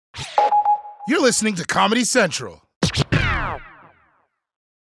You're listening to Comedy Central.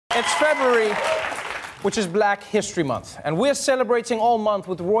 It's February, which is Black History Month, and we're celebrating all month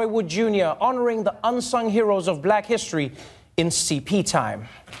with Roy Wood Jr. honoring the unsung heroes of Black history in CP time.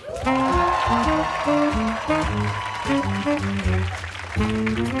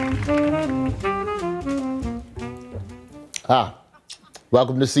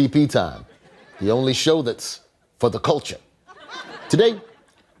 Welcome to CP Time, the only show that's for the culture. Today,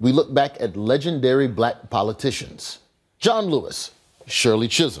 we look back at legendary black politicians. John Lewis, Shirley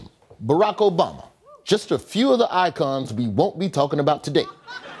Chisholm, Barack Obama, just a few of the icons we won't be talking about today.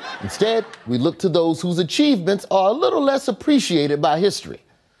 Instead, we look to those whose achievements are a little less appreciated by history.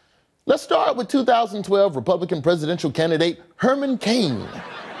 Let's start with 2012 Republican presidential candidate Herman Cain.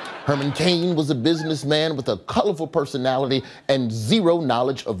 Herman Cain was a businessman with a colorful personality and zero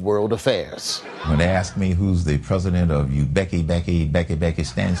knowledge of world affairs. When they ask me who's the president of Becky,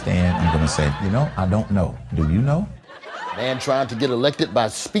 Stan, I'm gonna say, I don't know. Do you know? Man trying to get elected by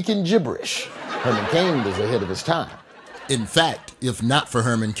speaking gibberish. Herman Cain was ahead of his time. In fact, if not for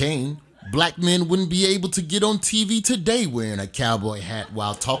Herman Cain, black men wouldn't be able to get on TV today wearing a cowboy hat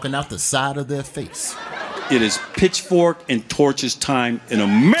while talking out the side of their face. It is pitchfork and torches time in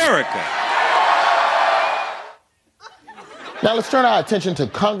America. Now let's turn our attention to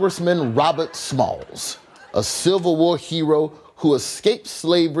Congressman Robert Smalls, a Civil War hero who escaped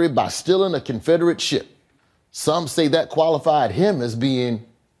slavery by stealing a Confederate ship. Some say that qualified him as being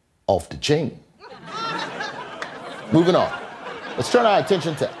off the chain. Moving on, let's turn our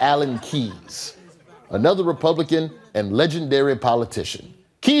attention to Alan Keyes, another Republican and legendary politician.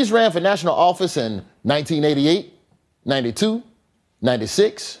 Keyes ran for national office in 1988, 92,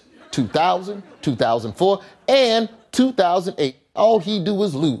 96, 2000, 2004, and 2008. All he do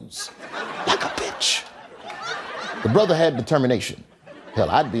is lose. Like a bitch. The brother had determination. Hell,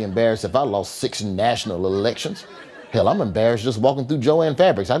 I'd be embarrassed if I lost 6 national elections. Hell, I'm embarrassed just walking through Joann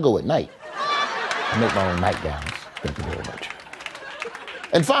Fabrics. I go at night. I make my own nightgowns. Thank you very much.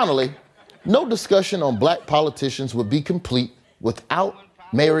 And finally, no discussion on black politicians would be complete without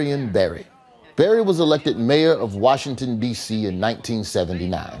Marion Barry. Barry was elected mayor of Washington, D.C. in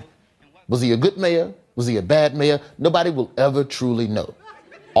 1979. Was he a good mayor? Was he a bad mayor? Nobody will ever truly know.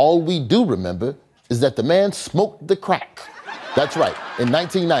 All we do remember is that the man smoked the crack. That's right. In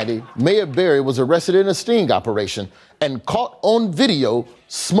 1990, Mayor Barry was arrested in a sting operation and caught on video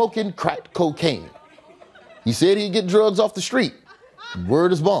smoking crack cocaine. He said he'd get drugs off the street.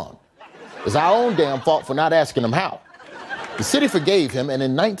 Word is bond. It's our own damn fault for not asking him how. The city forgave him, and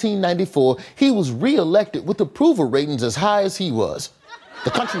in 1994, he was re-elected with approval ratings as high as he was. The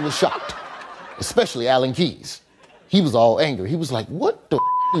country was shocked, especially Alan Keyes. He was all angry. He was like, what the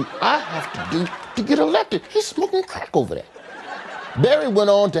do I have to do to get elected? He's smoking crack over there. Barry went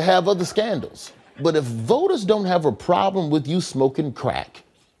on to have other scandals. But if voters don't have a problem with you smoking crack,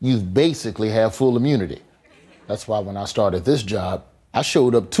 you basically have full immunity. That's why when I started this job, I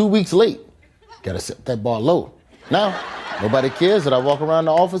showed up 2 weeks late. Gotta set that bar low. Now, nobody cares that I walk around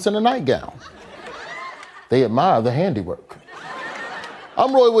the office in a nightgown. They admire the handiwork.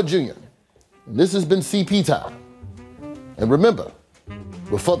 I'm Roy Wood Jr. And this has been CP Time. And remember,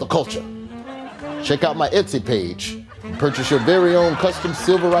 we're for the culture. Check out my Etsy page and purchase your very own custom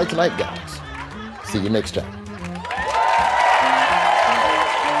civil rights nightgowns. See you next time.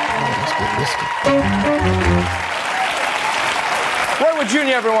 Let's get risky. Roy Wood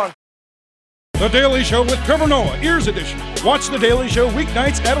Jr., everyone. The Daily Show with Trevor Noah, Ears Edition. Watch The Daily Show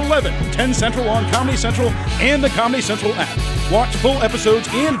weeknights at 11, 10 Central on Comedy Central and the Comedy Central app. Watch full episodes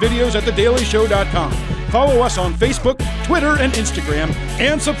and videos at thedailyshow.com. Follow us on Facebook, Twitter, and Instagram,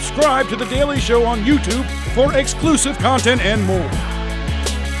 and subscribe to The Daily Show on YouTube for exclusive content and more.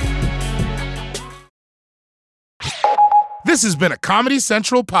 This has been a Comedy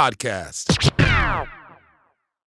Central podcast.